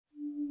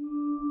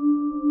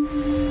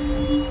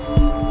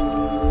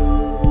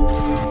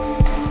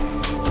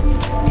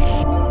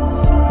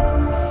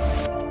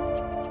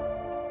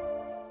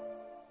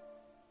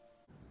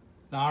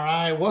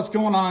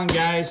going on,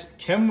 guys?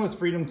 Kevin with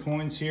Freedom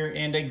Coins here,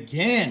 and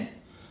again,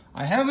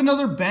 I have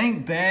another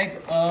bank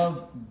bag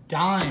of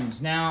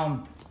dimes.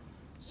 Now,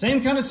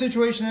 same kind of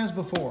situation as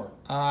before.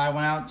 I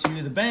went out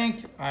to the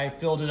bank, I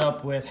filled it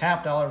up with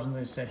 $50, and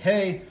they said,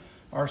 hey,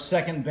 our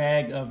second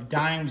bag of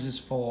dimes is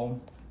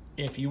full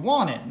if you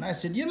want it. And I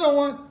said, you know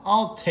what?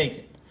 I'll take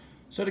it.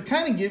 So to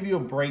kind of give you a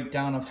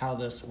breakdown of how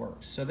this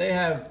works. So they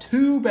have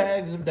 2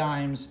 bags of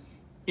dimes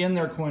in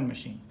their coin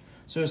machine.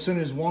 So as soon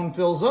as one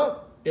fills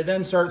up, it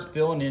then starts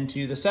filling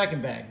into the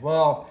second bag.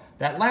 Well,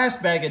 that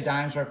last bag of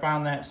dimes where I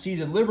found that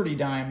Seated Liberty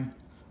dime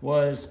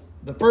was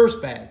the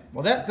first bag.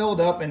 Well, that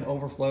filled up and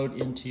overflowed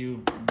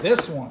into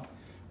this one.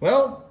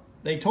 Well,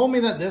 they told me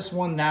that this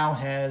one now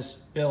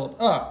has filled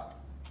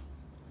up.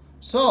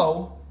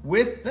 So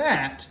with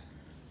that,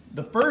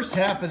 the first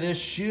half of this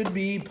should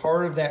be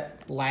part of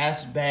that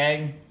last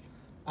bag.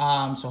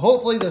 So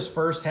hopefully this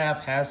first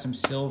half has some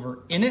silver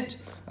in it.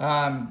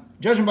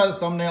 Judging by the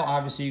thumbnail,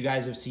 obviously you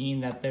guys have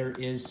seen that there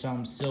is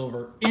some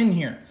silver in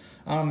here.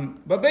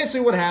 But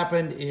basically what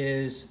happened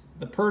is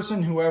the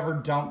person, whoever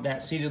dumped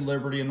that Seated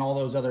Liberty and all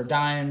those other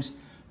dimes,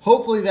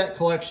 hopefully that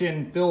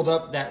collection filled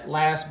up that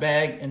last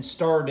bag and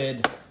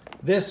started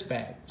this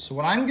bag. So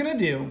what I'm gonna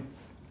do,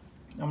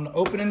 I'm gonna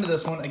open into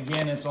this one.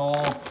 Again, it's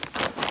all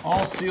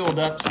sealed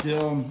up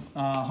still,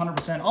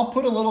 100%. I'll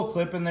put a little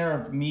clip in there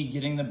of me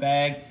getting the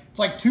bag. It's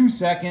like 2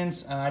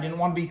 seconds. I didn't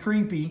want to be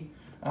creepy.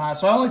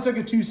 So I only took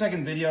a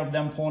 2-second video of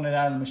them pulling it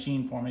out of the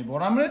machine for me. But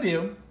what I'm gonna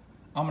do,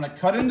 I'm gonna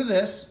cut into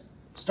this,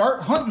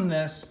 start hunting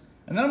this,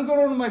 and then I'm going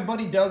over to my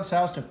buddy Doug's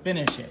house to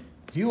finish it.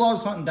 He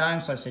loves hunting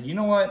dimes, so I said, you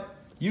know what?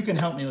 You can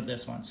help me with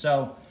this one.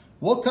 So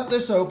we'll cut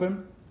this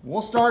open,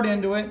 we'll start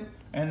into it,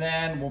 and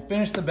then we'll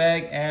finish the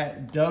bag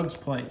at Doug's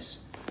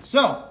place.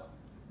 So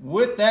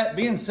with that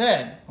being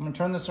said, I'm gonna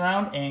turn this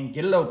around and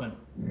get it open.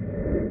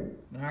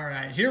 All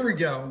right, here we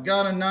go.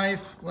 Got a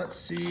knife. Let's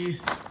see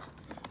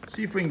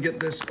if we can get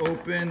this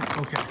open.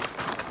 Okay.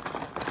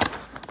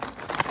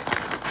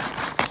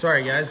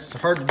 Sorry guys,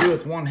 it's hard to do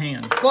with one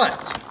hand,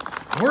 but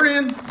we're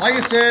in. Like I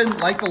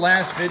said, like the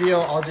last video,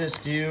 I'll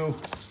just do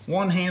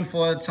one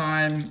handful at a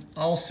time.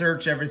 I'll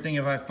search everything.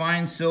 If I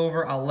find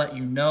silver, I'll let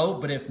you know,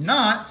 but if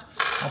not,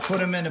 I'll put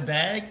them in a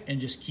bag and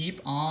just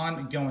keep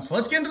on going. So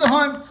let's get into the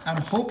hunt.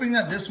 I'm hoping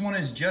that this one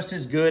is just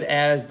as good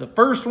as the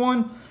first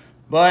one,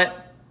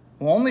 but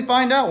we'll only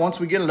find out once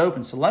we get it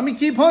open. So let me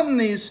keep hunting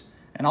these,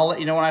 and I'll let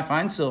you know when I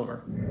find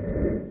silver.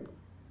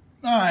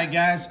 All right,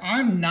 guys,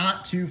 I'm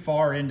not too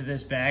far into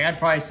this bag. I'd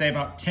probably say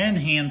about 10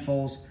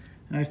 handfuls.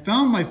 And I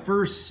found my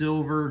first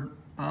silver.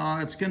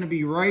 It's gonna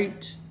be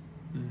right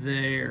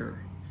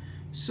there.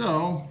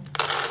 So,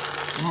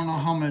 I don't know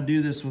how I'm gonna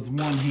do this with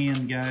one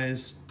hand,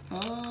 guys.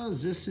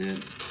 Is this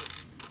it?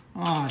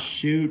 Oh,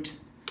 shoot.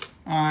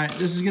 All right,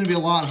 this is gonna be a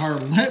lot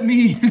harder. Let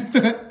me,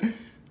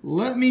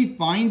 let me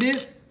find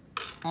it.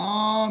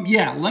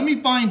 Yeah, let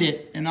me find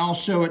it and I'll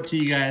show it to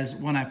you guys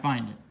when I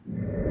find it.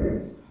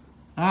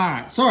 All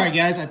right, sorry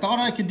guys, I thought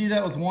I could do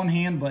that with one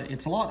hand, but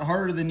it's a lot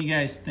harder than you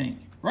guys think.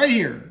 Right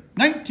here,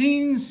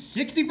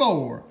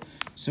 1964.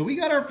 So we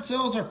got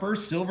ourselves our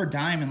first silver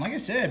dime, and like I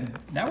said,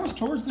 that was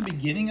towards the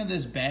beginning of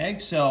this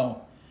bag,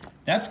 so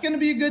that's gonna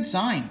be a good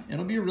sign.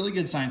 It'll be a really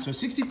good sign. So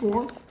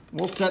 64,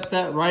 we'll set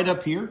that right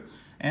up here,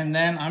 and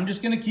then I'm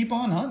just gonna keep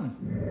on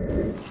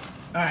hunting.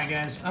 All right,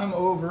 guys, I'm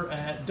over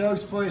at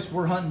Doug's place.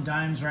 We're hunting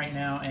dimes right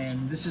now,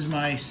 and this is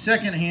my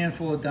second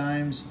handful of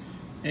dimes.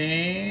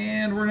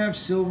 And we're gonna have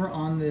silver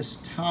on this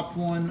top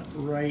one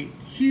right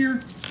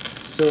here.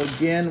 So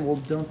again, we'll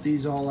dump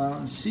these all out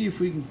and see if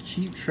we can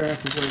keep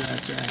track of where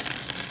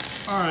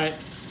that's at. All right,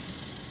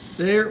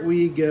 there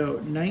we go,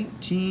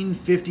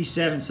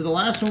 1957. So the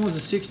last one was a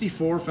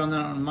 64, found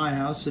that on my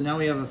house. So now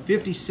we have a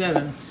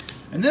 57.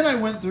 And then I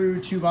went through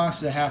 2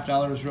 boxes of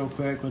 $50 real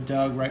quick with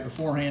Doug right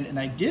beforehand, and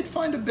I did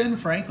find a Ben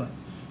Franklin.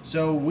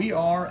 So we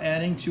are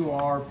adding to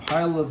our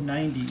pile of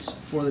 90s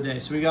for the day.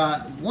 So we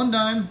got 1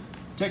 dime,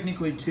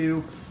 technically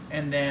 2,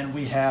 and then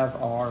we have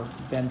our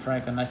Ben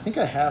Franklin. I think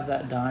I have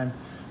that dime.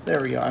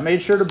 There we go. I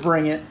made sure to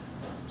bring it.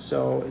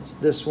 So it's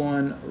this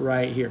one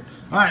right here.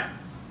 All right,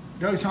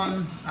 Doug's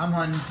hunting, I'm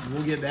hunting.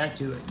 We'll get back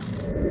to it.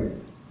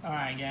 All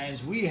right,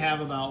 guys, we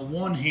have about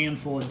 1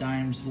 handful of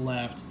dimes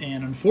left,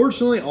 and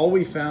unfortunately, all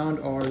we found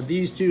are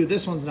these 2.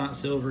 This one's not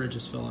silver, it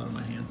just fell out of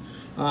my hand.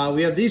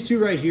 We have these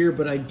 2 right here,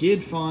 but I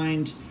did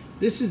find,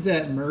 this is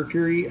that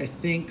Mercury, I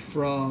think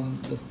from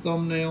the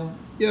thumbnail.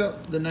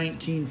 Yep, the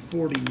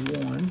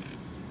 1941.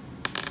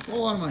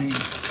 Fall out of my hand.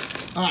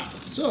 All right,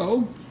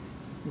 so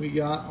we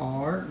got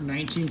our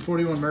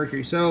 1941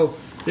 Mercury. So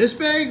this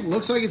bag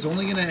looks like it's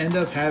only gonna end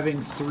up having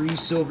 3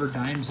 silver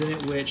dimes in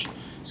it, which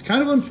is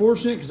kind of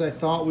unfortunate because I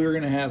thought we were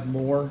gonna have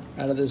more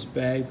out of this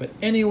bag. But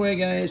anyway,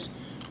 guys,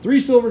 3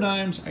 silver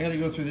dimes. I gotta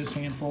go through this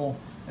handful,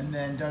 and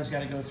then Doug's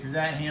gotta go through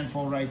that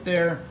handful right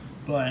there.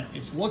 But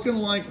it's looking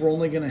like we're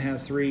only gonna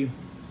have 3.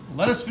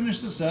 Let us finish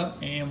this up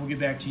and we'll get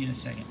back to you in a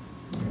second.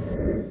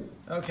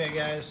 Okay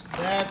guys,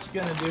 that's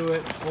gonna do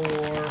it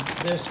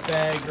for this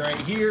bag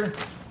right here.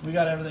 We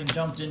got everything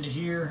dumped into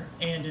here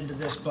and into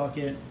this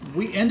bucket.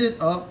 We ended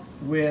up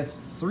with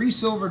 3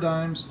 silver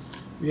dimes.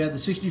 We had the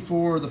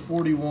 64, the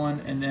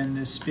 41, and then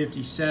this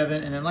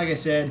 57. And then, like I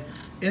said,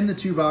 in the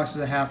 2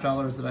 boxes of $half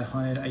that I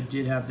hunted, I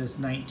did have this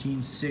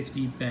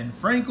 1960 Ben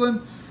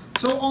Franklin.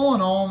 So all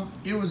in all,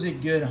 it was a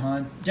good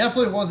hunt.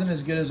 Definitely wasn't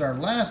as good as our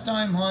last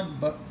time hunt,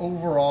 but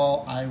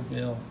overall, I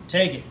will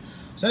take it.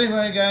 So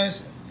anyway,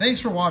 guys, thanks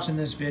for watching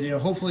this video.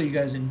 Hopefully you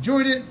guys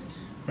enjoyed it.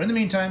 But in the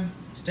meantime,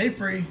 stay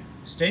free,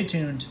 stay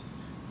tuned,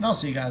 and I'll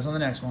see you guys on the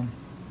next one.